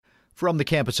From the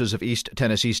campuses of East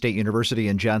Tennessee State University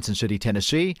in Johnson City,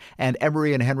 Tennessee, and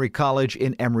Emory and Henry College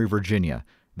in Emory, Virginia,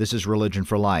 this is Religion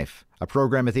for Life, a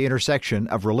program at the intersection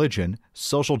of religion,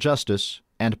 social justice,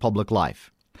 and public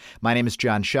life. My name is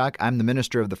John Schuck. I'm the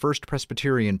minister of the First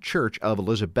Presbyterian Church of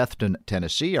Elizabethton,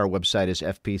 Tennessee. Our website is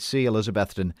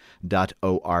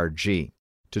fpcelizabethton.org.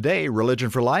 Today, Religion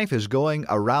for Life is going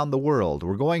around the world.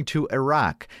 We're going to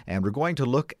Iraq, and we're going to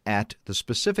look at the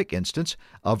specific instance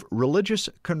of religious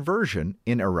conversion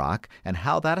in Iraq and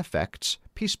how that affects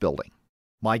peace building.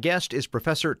 My guest is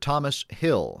Professor Thomas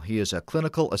Hill. He is a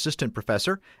clinical assistant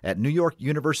professor at New York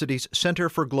University's Center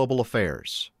for Global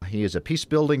Affairs. He is a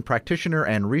peace-building practitioner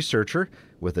and researcher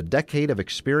with a decade of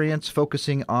experience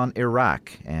focusing on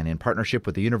Iraq. And in partnership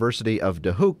with the University of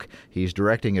Duhok, he's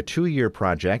directing a 2-year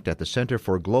project at the Center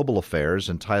for Global Affairs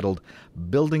entitled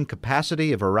Building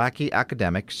Capacity of Iraqi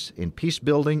Academics in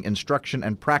Peace-Building, Instruction,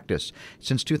 and Practice.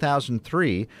 Since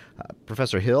 2003,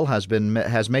 Professor Hill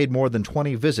has made more than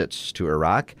 20 visits to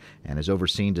Iraq and has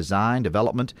overseen design,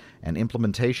 development, and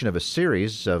implementation of a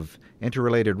series of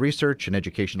interrelated research and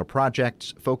educational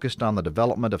projects focused on the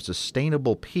development of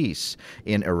sustainable peace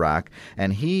in Iraq.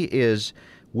 And he is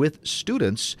with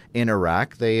students in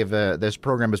Iraq. This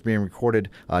program is being recorded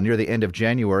near the end of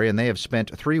January, and they have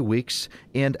spent 3 weeks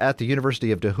at the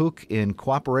University of Duhok in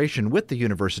cooperation with the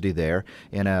university there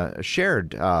in a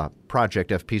shared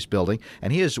project of peace building.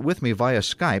 And he is with me via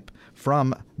Skype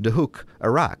from Duhok,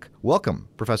 Iraq. Welcome,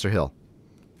 Professor Hill.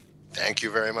 Thank you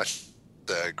very much.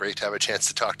 Great to have a chance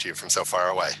to talk to you from so far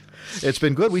away. It's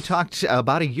been good. We talked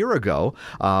about a year ago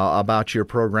about your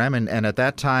program, and at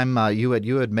that time you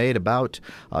had made about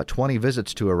 20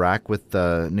 visits to Iraq with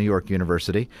New York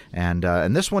University, and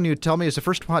this one you tell me is the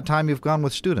first time you've gone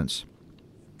with students.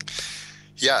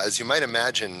 Yeah, as you might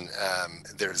imagine,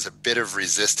 there's a bit of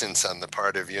resistance on the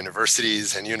part of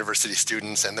universities and university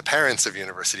students and the parents of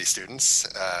university students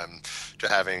to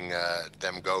having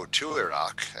them go to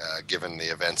Iraq, given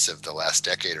the events of the last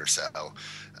decade or so.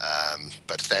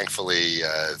 But thankfully,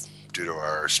 due to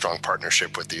our strong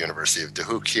partnership with the University of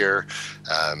Duhok here,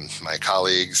 my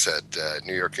colleagues at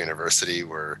New York University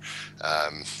were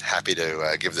happy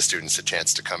to give the students a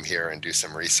chance to come here and do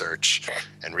some research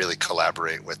and really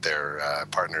collaborate with their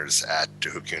partners at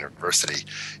Duhok University.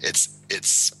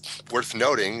 It's worth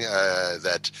noting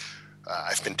that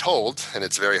I've been told, and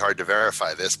it's very hard to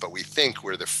verify this, but we think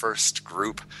we're the first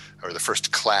group or the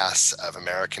first class of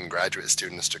American graduate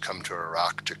students to come to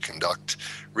Iraq to conduct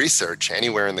research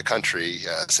anywhere in the country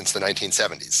since the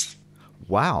 1970s.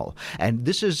 Wow. And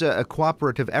this is a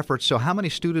cooperative effort. So how many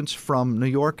students from New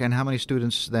York and how many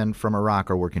students then from Iraq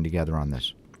are working together on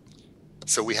this?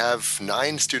 So we have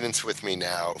 9 students with me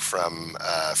now from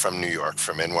New York,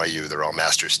 from NYU. They're all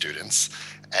master's students.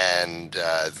 And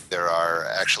there are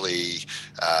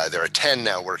 10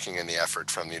 now working in the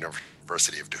effort from the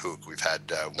University of Duhok. We've had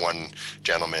one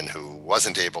gentleman who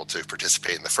wasn't able to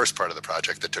participate in the first part of the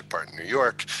project that took part in New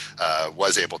York,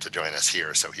 was able to join us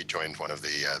here. So he joined one of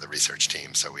the research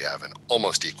teams. So we have an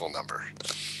almost equal number.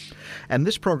 And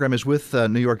this program is with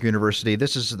New York University.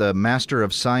 This is the Master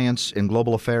of Science in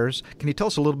Global Affairs. Can you tell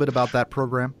us a little bit about that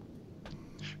program?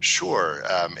 Sure.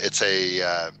 It's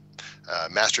a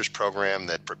master's program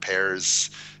that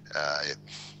prepares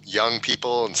young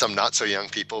people and some not so young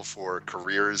people for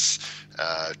careers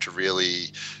to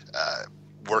really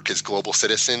work as global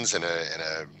citizens in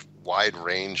a wide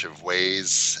range of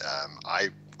ways. I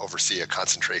oversee a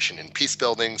concentration in peace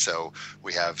building, so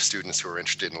we have students who are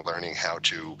interested in learning how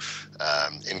to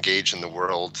engage in the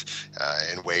world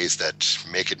in ways that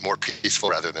make it more peaceful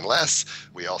rather than less.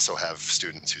 We also have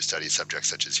students who study subjects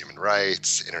such as human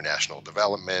rights, international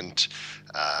development,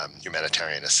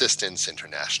 humanitarian assistance,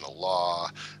 international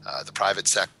law, the private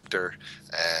sector,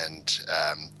 and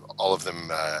all of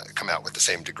them come out with the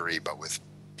same degree, but with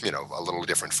a little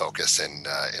different focus in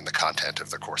the content of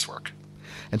the coursework.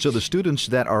 And so the students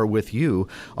that are with you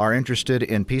are interested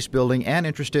in peace building and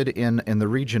interested in the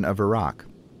region of Iraq.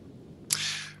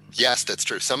 Yes, that's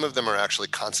true. Some of them are actually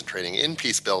concentrating in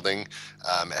peace building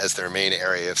as their main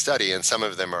area of study, and some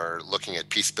of them are looking at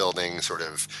peace building sort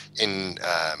of in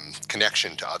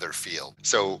connection to other fields.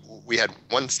 So we had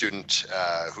one student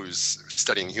who's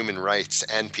studying human rights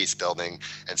and peace building,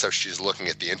 and so she's looking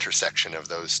at the intersection of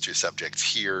those two subjects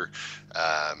here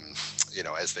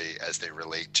as they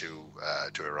relate to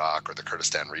Iraq or the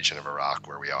Kurdistan region of Iraq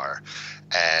where we are.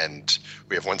 And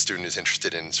we have one student who's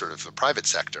interested in sort of the private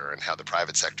sector and how the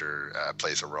private sector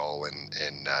plays a role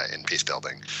in peace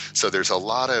building. So there's a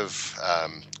lot of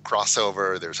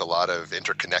crossover, there's a lot of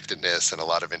interconnectedness and a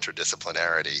lot of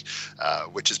interdisciplinarity,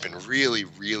 which has been really,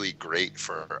 really great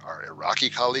for our Iraqi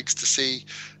colleagues to see,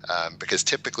 because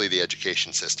typically the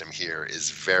education system here is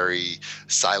very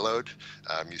siloed.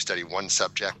 You study one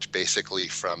subject basically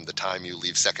from the time you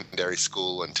leave secondary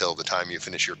school until the time you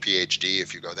finish your PhD,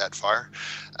 if you go that far,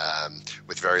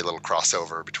 with very little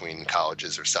crossover between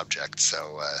colleges or subjects.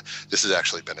 So this has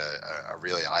actually been a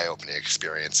really eye-opening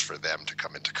experience for them to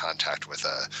come into contact with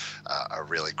a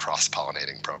really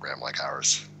cross-pollinating program like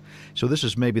ours. So this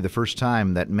is maybe the first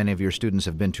time that many of your students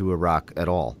have been to Iraq at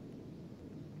all.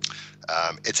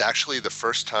 It's actually the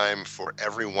first time for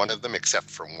every one of them except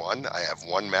for one. I have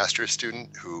one master's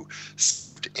student who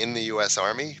served in the U.S.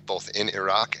 Army, both in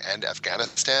Iraq and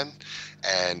Afghanistan,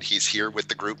 and he's here with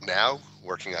the group now,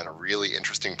 working on a really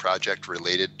interesting project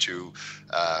related to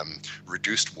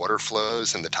reduced water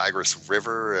flows in the Tigris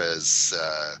River as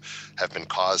have been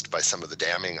caused by some of the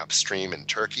damming upstream in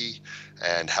Turkey,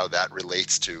 and how that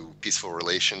relates to peaceful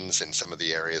relations in some of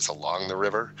the areas along the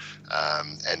river.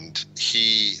 And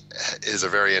he is a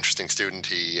very interesting student.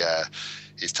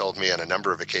 He's told me on a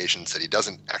number of occasions that he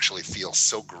doesn't actually feel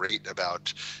so great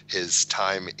about his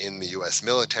time in the U.S.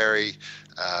 military,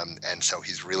 and so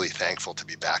he's really thankful to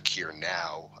be back here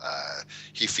now.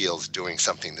 He feels doing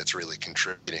something that's really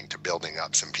contributing to building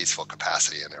up some peaceful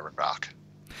capacity in Iraq.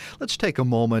 Let's take a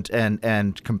moment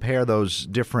and compare those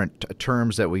different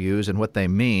terms that we use and what they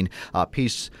mean.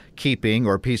 Peacekeeping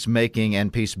or peacemaking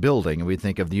and peace building. We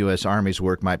think of the U.S. Army's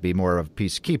work might be more of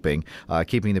peacekeeping,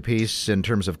 keeping the peace in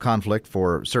terms of conflict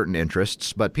for certain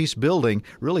interests. But peace building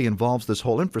really involves this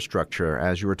whole infrastructure,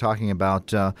 as you were talking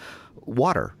about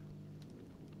water.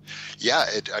 Yeah,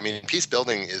 peace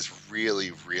building is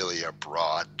really, really a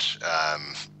broad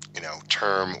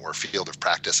term or field of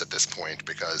practice at this point,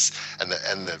 because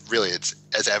really it's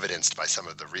as evidenced by some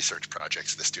of the research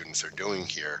projects the students are doing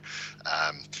here.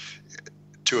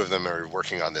 Two of them are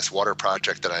working on this water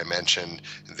project that I mentioned.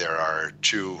 There are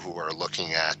two who are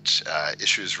looking at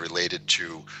issues related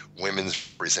to women's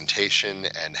representation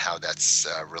and how that's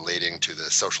relating to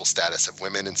the social status of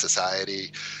women in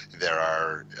society. There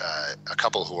are a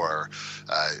couple who are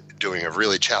doing a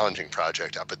really challenging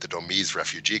project up at the Domiz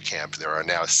refugee camp. There are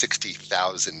now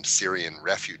 60,000 Syrian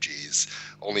refugees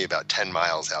only about 10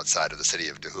 miles outside of the city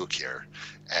of Duhok here.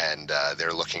 And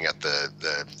they're looking at the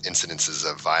incidences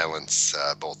of violence,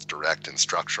 both direct and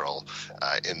structural,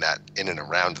 in and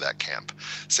around that camp.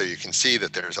 So you can see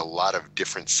that there's a lot of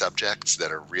different subjects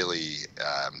that are really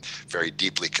very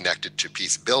deeply connected to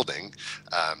peace building.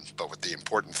 But what the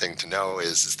important thing to know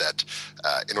is that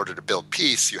in order to build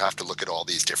peace, you have to look at all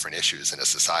these different issues in a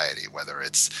society, whether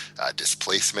it's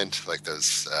displacement, like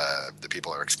the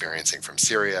people are experiencing from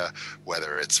Syria,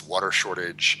 whether it's water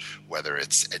shortage, whether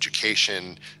it's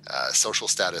education, social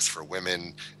status for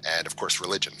women, and of course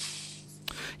religion.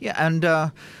 Yeah, and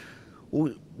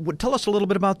tell us a little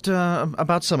bit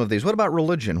about some of these. What about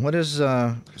religion? What is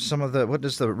what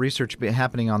is the research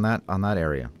happening on that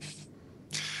area?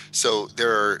 So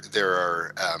there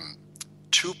are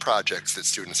two projects that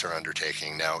students are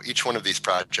undertaking now. Each one of these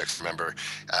projects, remember,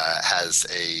 has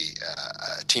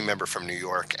a team member from New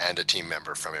York and a team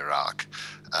member from Iraq.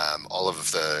 All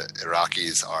of the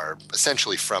Iraqis are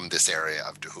essentially from this area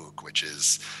of Duhok, which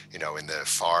is, in the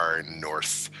far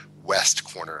northwest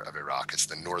corner of Iraq. It's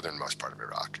the northernmost part of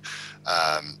Iraq.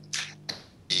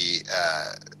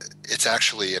 It's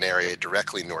actually an area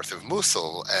directly north of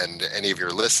Mosul, and any of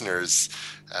your listeners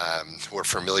who are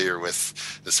familiar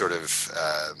with the sort of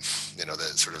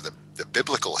the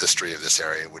biblical history of this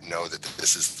area would know that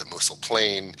this is the Mosul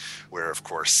Plain, where of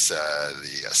course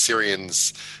the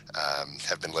Assyrians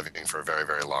have been living for a very,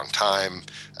 very long time.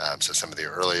 So some of the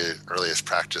earliest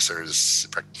practicers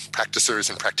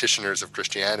and practitioners of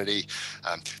Christianity.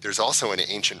 There's also an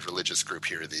ancient religious group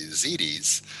here, the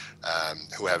Yazidis,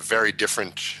 who have very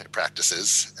different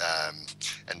practices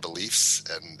and beliefs,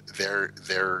 and their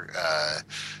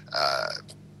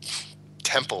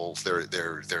temple,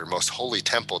 their most holy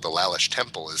temple, the Lalish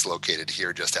Temple, is located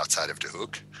here just outside of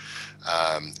Duhok.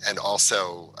 And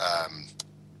also,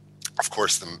 of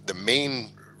course, the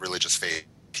main religious faith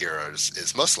here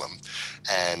is Muslim.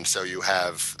 And so you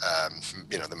have,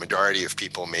 the majority of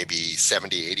people, maybe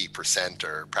 70-80%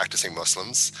 are practicing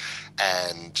Muslims,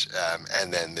 and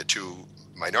then the two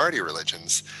minority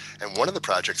religions. And one of the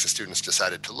projects the students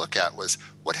decided to look at was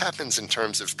what happens in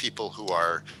terms of people who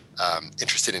are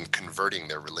interested in converting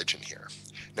their religion here.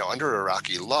 Now, under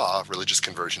Iraqi law, religious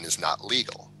conversion is not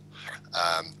legal.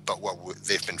 But what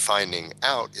they've been finding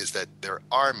out is that there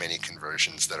are many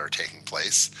conversions that are taking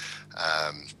place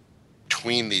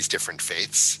between these different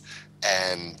faiths.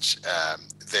 And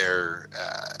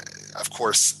of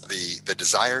course, the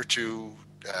desire to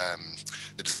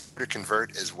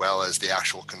convert, as well as the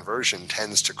actual conversion,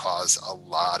 tends to cause a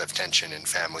lot of tension in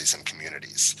families and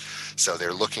communities. So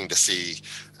they're looking to see,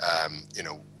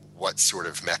 what sort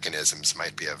of mechanisms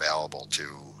might be available to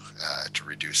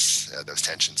reduce those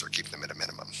tensions or keep them at a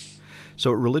minimum.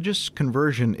 So religious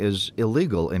conversion is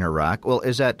illegal in Iraq. Well,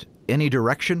 is that any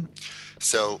direction?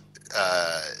 So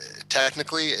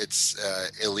technically, it's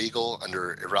illegal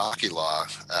under Iraqi law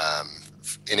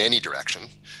in any direction.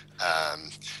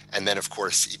 And then, of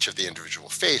course, each of the individual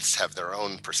faiths have their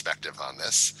own perspective on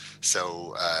this.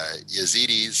 So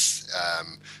Yazidis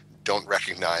don't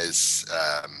recognize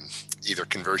either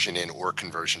conversion in or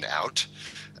conversion out.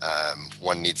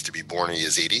 One needs to be born a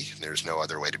Yazidi. There's no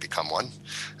other way to become one.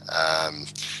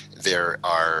 There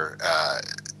are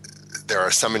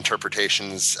some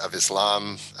interpretations of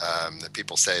Islam that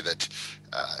people say that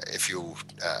if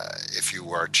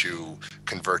you are to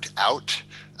convert out,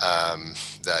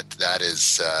 that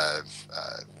is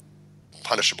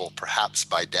punishable perhaps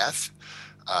by death.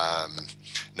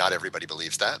 Not everybody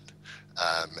believes that.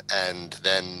 And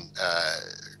then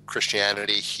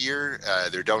Christianity here,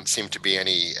 there don't seem to be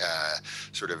any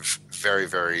sort of very,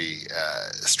 very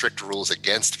strict rules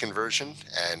against conversion,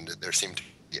 and there seem to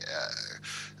be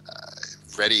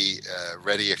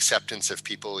ready acceptance of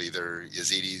people, either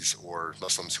Yazidis or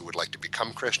Muslims who would like to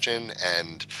become Christian.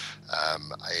 And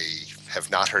I have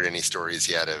not heard any stories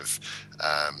yet of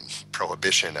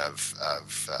prohibition of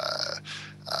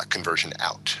conversion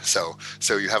out. So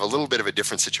you have a little bit of a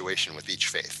different situation with each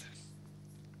faith.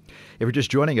 If you're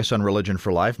just joining us on Religion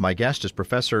for Life, my guest is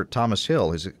Professor Thomas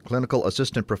Hill. He's a clinical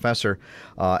assistant professor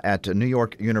at New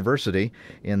York University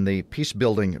in the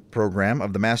Peacebuilding program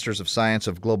of the Masters of Science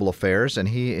of Global Affairs, and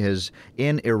he is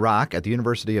in Iraq at the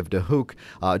University of Duhok,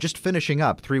 just finishing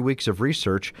up 3 weeks of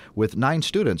research with 9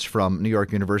 students from New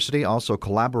York University, also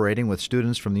collaborating with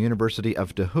students from the University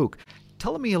of Duhok.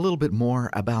 Tell me a little bit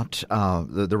more about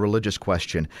the religious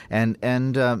question and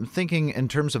thinking in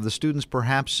terms of the students,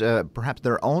 perhaps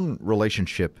their own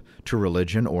relationship to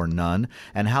religion or none,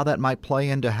 and how that might play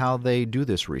into how they do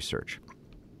this research.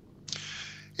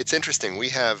 It's interesting. We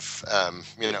have, I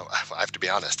have to be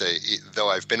honest, though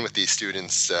I've been with these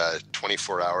students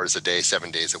 24 hours a day,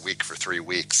 7 days a week for 3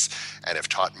 weeks, and have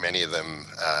taught many of them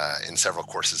in several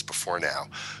courses before now.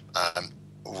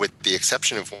 With the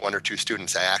exception of 1 or 2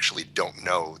 students, I actually don't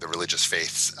know the religious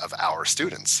faiths of our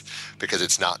students, because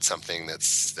it's not something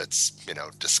that's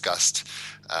discussed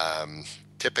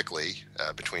typically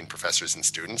between professors and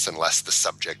students unless the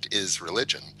subject is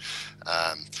religion.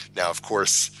 Now, of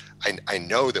course, I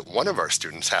know that one of our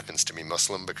students happens to be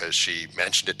Muslim because she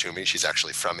mentioned it to me. She's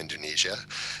actually from Indonesia,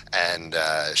 and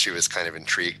she was kind of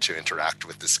intrigued to interact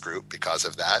with this group because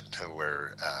of that.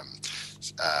 Where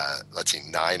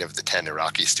 9 of the 10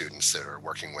 Iraqi students that are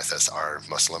working with us are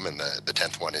Muslim, and the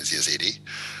 10th one is Yazidi.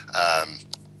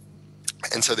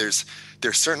 And so there's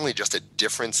certainly just a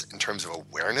difference in terms of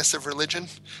awareness of religion.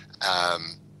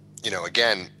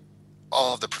 Again,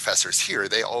 all of the professors here,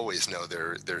 they always know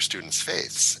their students'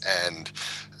 faiths. And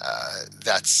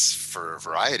that's for a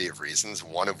variety of reasons,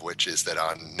 one of which is that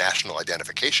on national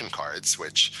identification cards,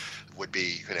 which would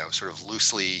be, sort of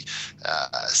loosely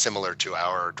similar to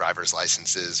our driver's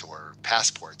licenses or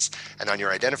passports. And on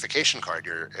your identification card,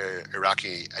 your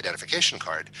Iraqi identification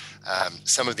card,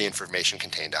 some of the information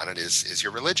contained on it is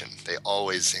your religion. They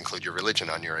always include your religion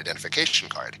on your identification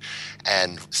card.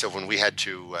 And so when we had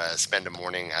to spend a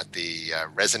morning at the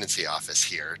residency office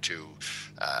here to,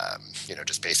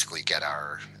 just basically get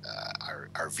our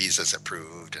visas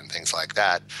approved and things like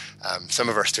that, some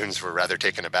of our students were rather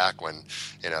taken aback when,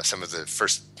 some of the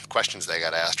first questions they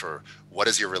got asked were, what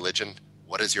is your religion?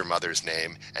 What is your mother's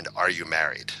name? And are you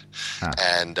married? Huh.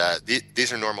 And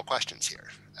these are normal questions here.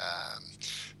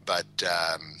 But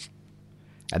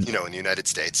in the United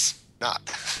States,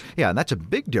 not. Yeah, and that's a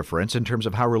big difference in terms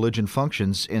of how religion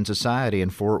functions in society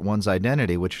and for one's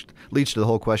identity, which leads to the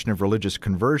whole question of religious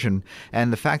conversion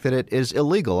and the fact that it is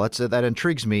illegal. That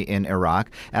intrigues me in Iraq.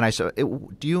 And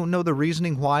do you know the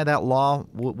reasoning why that law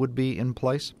would be in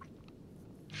place?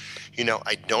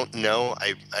 I don't know.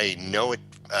 I know it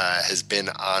has been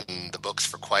on the books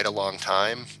for quite a long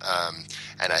time,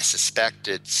 and I suspect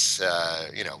it's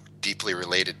deeply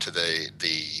related to the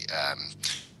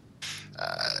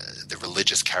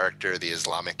religious character, the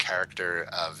Islamic character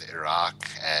of Iraq,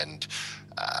 and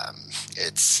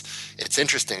It's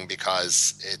interesting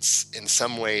because it's in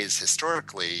some ways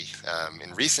historically,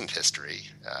 in recent history,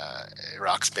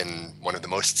 Iraq's been one of the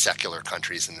most secular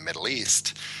countries in the Middle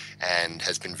East and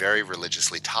has been very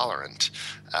religiously tolerant.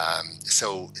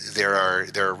 So there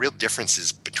are real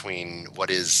differences between what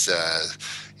is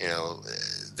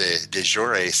the de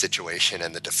jure situation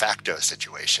and the de facto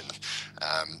situation,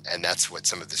 and that's what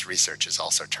some of this research is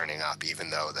also turning up.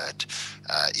 Even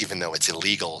though it's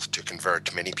illegal to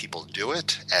convert, many people do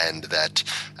it, and that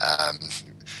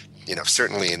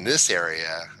certainly in this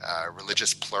area,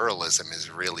 religious pluralism is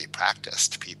really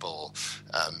practiced. People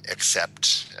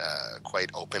accept quite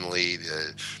openly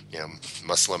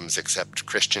Muslims accept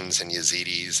Christians and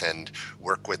Yazidis and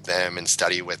work with them and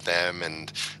study with them,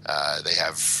 and they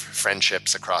have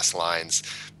friendships across lines.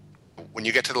 When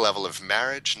you get to the level of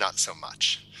marriage, not so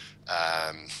much.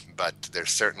 But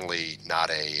there's certainly not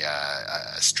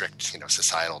a strict,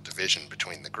 societal division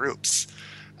between the groups.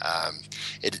 And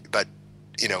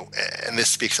this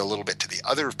speaks a little bit to the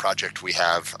other project we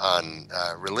have on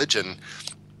religion,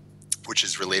 which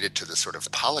is related to the sort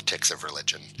of politics of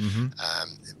religion. Mm-hmm.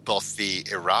 Both the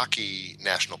Iraqi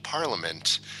National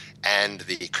Parliament and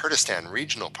the Kurdistan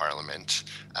Regional Parliament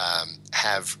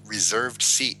have reserved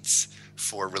seats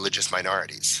for religious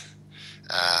minorities.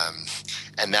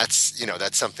 And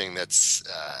that's something that's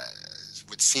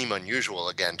would seem unusual,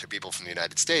 again, to people from the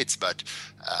United States, but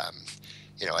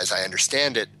as I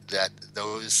understand it, that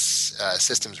those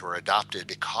systems were adopted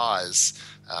because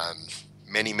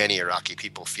many Iraqi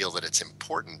people feel that it's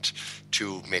important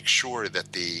to make sure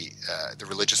that the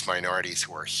religious minorities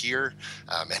who are here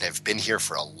and have been here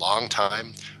for a long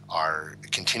time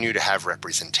continue to have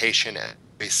representation and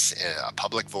a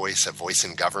public voice, a voice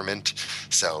in government.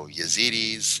 So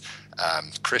Yazidis,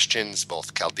 Christians,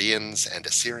 both Chaldeans and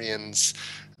Assyrians,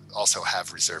 also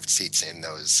have reserved seats in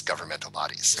those governmental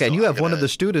bodies. Okay, and you have one of the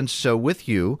students with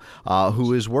you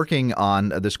who is working on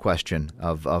this question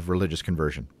of religious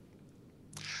conversion.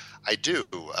 I do.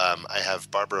 I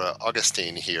have Barbara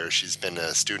Augustine here. She's been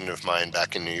a student of mine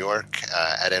back in New York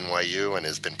at NYU and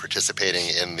has been participating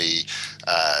in the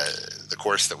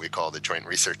course that we call the Joint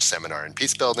Research Seminar in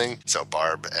Peacebuilding. So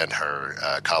Barb and her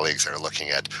colleagues are looking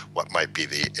at what might be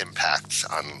the impacts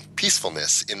on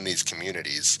peacefulness in these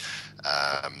communities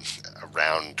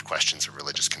around questions of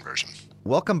religious conversion.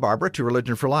 Welcome, Barbara, to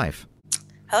Religion for Life.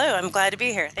 Hello, I'm glad to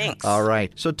be here. Thanks. All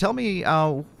right. So tell me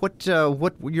what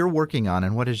you're working on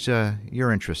and what is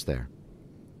your interest there?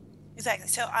 Exactly.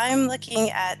 So I'm looking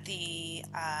at the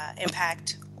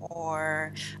impact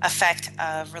or effect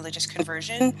of religious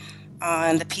conversion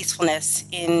on the peacefulness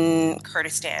in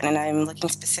Kurdistan, and I'm looking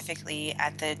specifically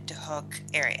at the Duhok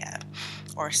area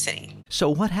or city. So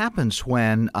what happens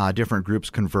when different groups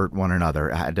convert one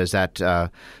another? Does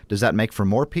that make for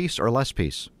more peace or less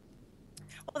peace?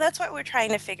 Well, that's what we're trying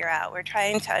to figure out. We're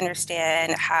trying to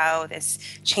understand how this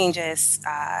changes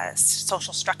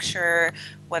social structure,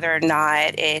 whether or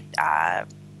not it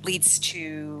leads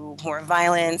to more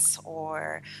violence,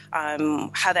 or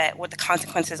what the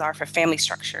consequences are for family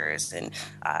structures and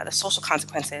the social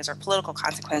consequences or political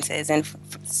consequences, and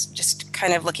just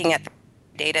kind of looking at the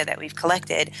data that we've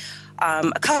collected.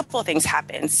 A couple of things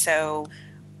happen. So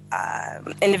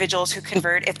individuals who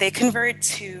convert, if they convert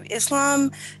to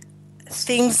Islam,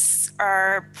 things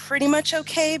are pretty much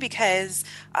okay because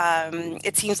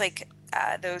it seems like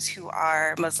those who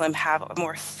are Muslim have a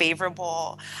more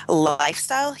favorable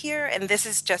lifestyle here. And this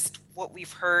is just what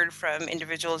we've heard from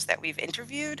individuals that we've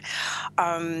interviewed.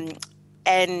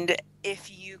 And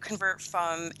if you convert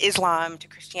from Islam to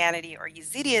Christianity or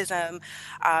Yazidism,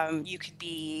 you could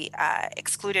be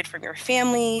excluded from your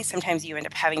family. Sometimes you end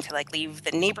up having to leave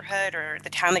the neighborhood or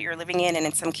the town that you're living in, and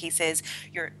in some cases,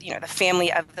 the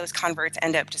family of those converts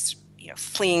end up just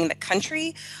fleeing the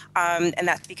country, and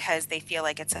that's because they feel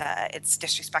like it's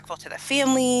disrespectful to the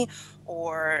family,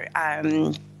 or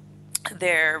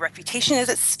their reputation is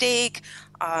at stake,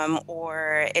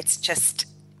 or it's just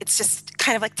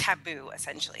kind of like taboo,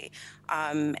 essentially.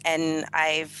 And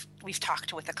we've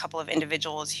talked with a couple of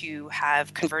individuals who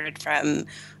have converted from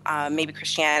maybe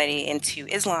Christianity into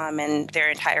Islam, and their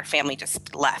entire family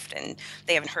just left, and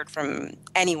they haven't heard from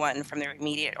anyone from their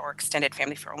immediate or extended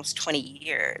family for almost 20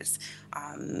 years.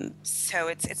 So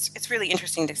it's really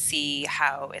interesting to see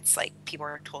how it's like people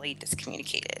are totally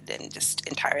discommunicated and just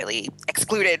entirely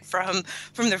excluded from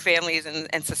their families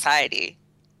and society.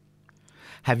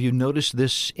 Have you noticed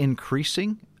this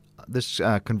increasing, this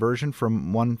conversion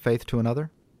from one faith to another?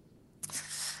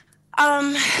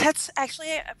 That's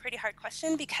actually a pretty hard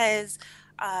question because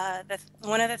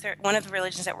One of the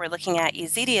religions that we're looking at,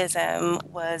 Yazidism,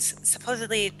 was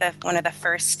supposedly one of the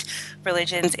first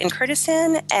religions in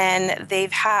Kurdistan, and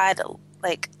they've had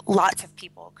like lots of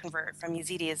people convert from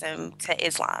Yazidism to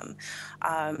Islam.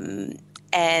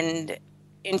 And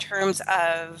in terms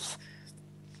of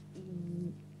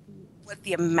what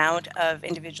the amount of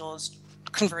individuals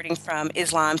converting from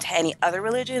Islam to any other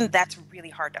religion, that's really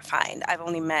hard to find. I've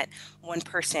only met one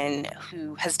person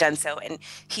who has done so, and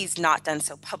he's not done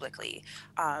so publicly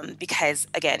because,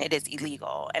 again, it is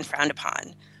illegal and frowned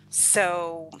upon.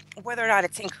 So whether or not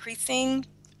it's increasing,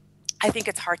 I think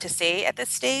it's hard to say at this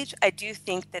stage. I do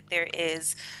think that there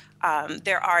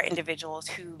are individuals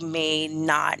who may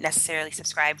not necessarily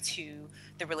subscribe to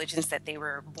the religions that they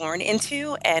were born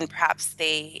into, and perhaps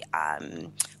they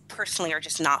personally are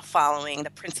just not following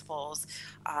the principles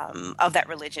of that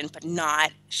religion, but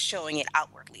not showing it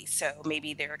outwardly. So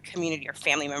maybe their community or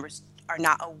family members are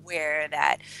not aware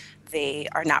that they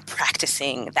are not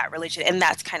practicing that religion. And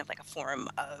that's kind of like a form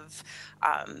of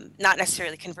not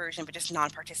necessarily conversion, but just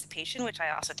non-participation, which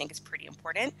I also think is pretty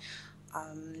important.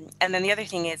 And then the other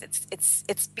thing is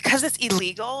it's because it's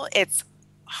illegal, it's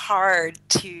hard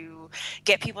to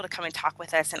get people to come and talk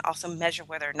with us and also measure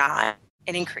whether or not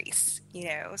an increase,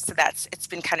 so it's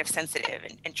been kind of sensitive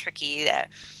and tricky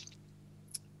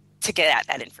to get at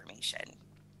that information.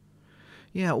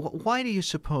 Yeah, why do you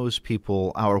suppose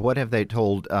people, or what have they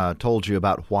told you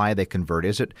about why they convert?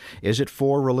 Is it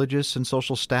for religious and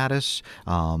social status?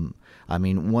 I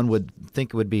mean, one would think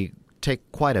it would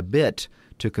take quite a bit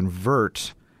to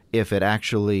convert if it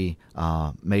actually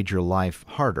made your life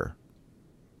harder.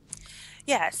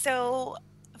 Yeah, so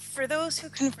for those who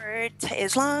convert to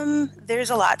Islam, there's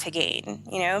a lot to gain,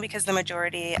 because the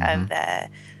majority of the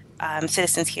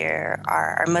citizens here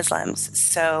are Muslims.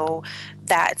 So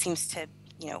that seems to,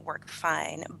 work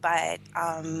fine. But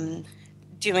going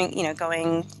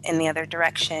in the other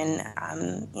direction,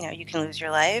 you can lose your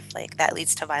life. Like that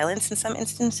leads to violence in some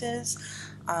instances.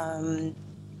 And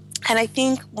I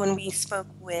think when we spoke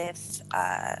with,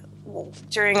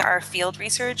 during our field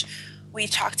research, we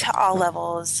talked to all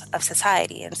levels of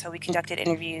society. And so we conducted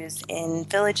interviews in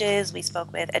villages. We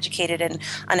spoke with educated and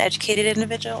uneducated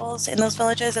individuals in those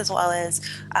villages, as well as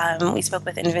we spoke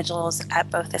with individuals at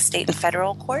both the state and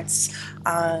federal courts,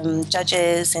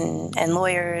 judges and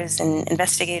lawyers and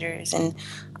investigators. And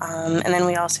then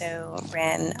we also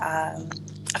ran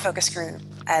a focus group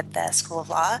at the School of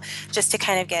Law just to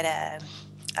kind of get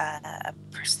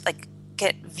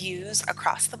get views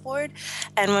across the board.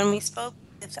 And when we spoke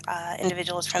with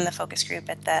individuals from the focus group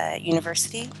at the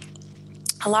university,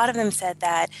 a lot of them said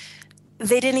that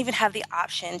they didn't even have the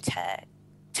option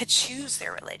to choose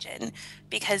their religion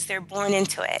because they're born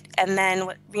into it. And then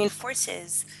what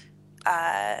reinforces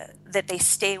that they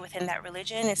stay within that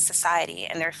religion is society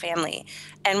and their family.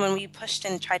 And when we pushed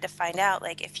and tried to find out,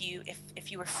 like if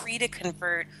you were free to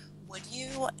convert, would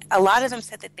you? A lot of them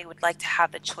said that they would like to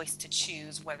have the choice to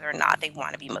choose whether or not they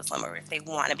want to be Muslim or if they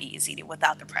want to be Yazidi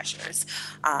without the pressures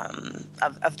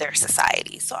of their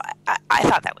society. So I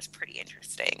thought that was pretty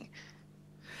interesting.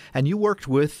 And you worked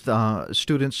with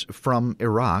students from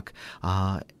Iraq.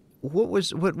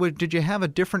 What did you have a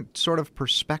different sort of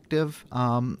perspective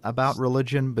about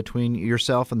religion between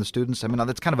yourself and the students? I mean,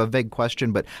 that's kind of a vague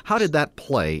question, but how did that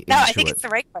play into it? No, I think it's the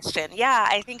right question. Yeah,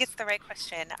 I think it's the right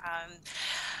question.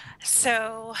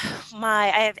 So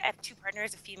I have two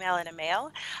partners, a female and a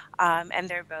male, and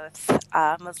they're both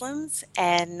Muslims.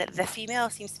 And the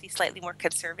female seems to be slightly more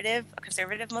conservative, a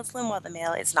conservative Muslim, while the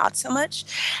male is not so much.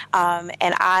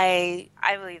 And I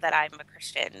believe that I'm a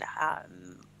Christian,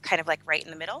 kind of like right in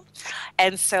the middle.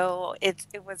 And so it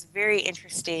was very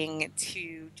interesting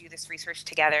to do this research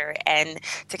together and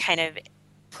to kind of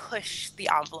push the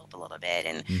envelope a little bit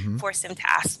and force them to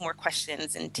ask more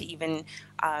questions and to even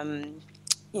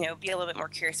be a little bit more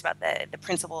curious about the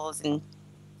principles and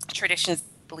traditions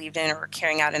believed in or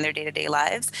carrying out in their day-to-day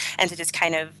lives, and to just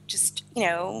kind of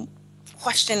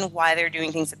question why they're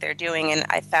doing things that they're doing. And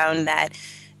I found that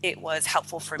it was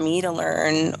helpful for me to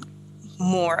learn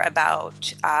more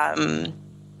about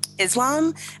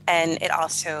Islam, and it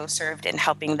also served in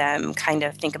helping them kind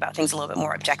of think about things a little bit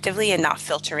more objectively and not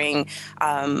filtering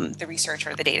the research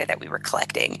or the data that we were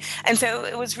collecting. And so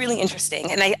it was really interesting.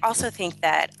 And I also think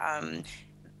that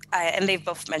and they've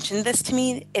both mentioned this to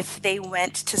me, if they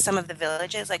went to some of the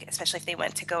villages, like especially if they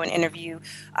went to go and interview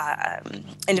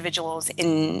individuals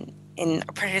in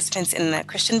participants in the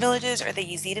Christian villages or the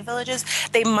Yazidi villages,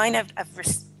 they might have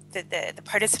the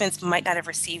participants might not have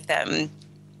received them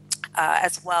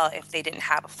as well if they didn't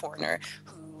have a foreigner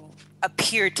who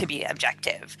appeared to be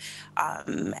objective.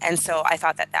 And so I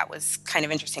thought that was kind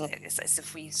of interesting, as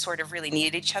if we sort of really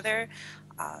needed each other.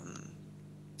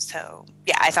 So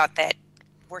yeah, I thought that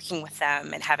working with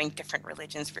them and having different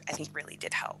religions, I think, really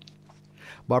did help.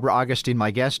 Barbara Augustine,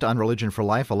 my guest on Religion for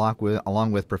Life,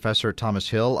 along with Professor Thomas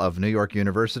Hill of New York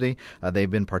University. They've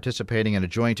been participating in a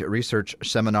joint research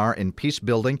seminar in peace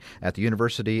building at the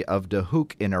University of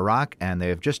Duhok in Iraq, and they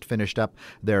have just finished up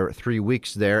their 3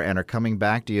 weeks there and are coming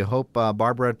back. Do you hope,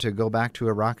 Barbara, to go back to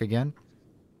Iraq again?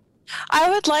 I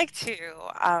would like to.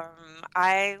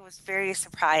 I was very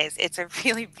surprised. It's a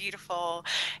really beautiful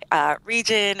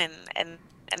region, and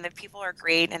the people are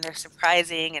great, and they're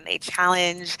surprising, and they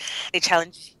challenge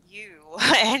you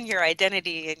and your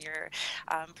identity and your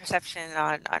perception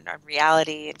on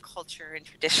reality and culture and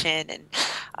tradition, and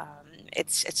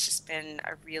it's just been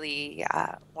a really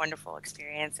wonderful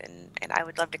experience, and I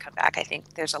would love to come back. I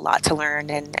think there's a lot to learn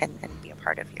and be a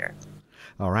part of here.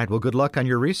 All right. Well, good luck on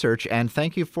your research, and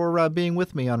thank you for being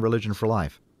with me on Religion for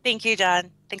Life. Thank you,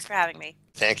 John. Thanks for having me.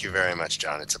 Thank you very much,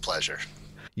 John. It's a pleasure.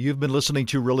 You've been listening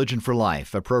to Religion for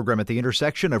Life, a program at the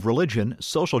intersection of religion,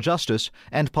 social justice,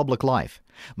 and public life.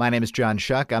 My name is John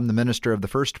Shuck. I'm the minister of the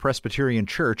First Presbyterian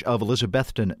Church of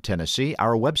Elizabethton, Tennessee.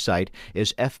 Our website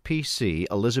is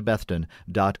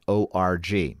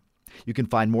fpcelizabethton.org. You can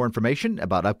find more information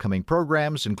about upcoming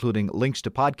programs, including links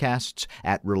to podcasts,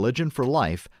 at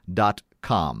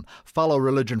religionforlife.com. Follow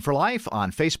Religion for Life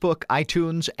on Facebook,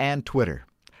 iTunes, and Twitter.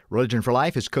 Religion for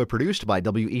Life is co-produced by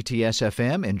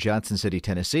WETS-FM in Johnson City,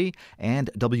 Tennessee, and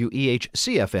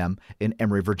WEHC-FM in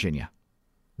Emory, Virginia.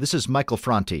 This is Michael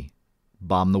Franti.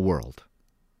 Bomb the World.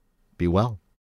 Be well.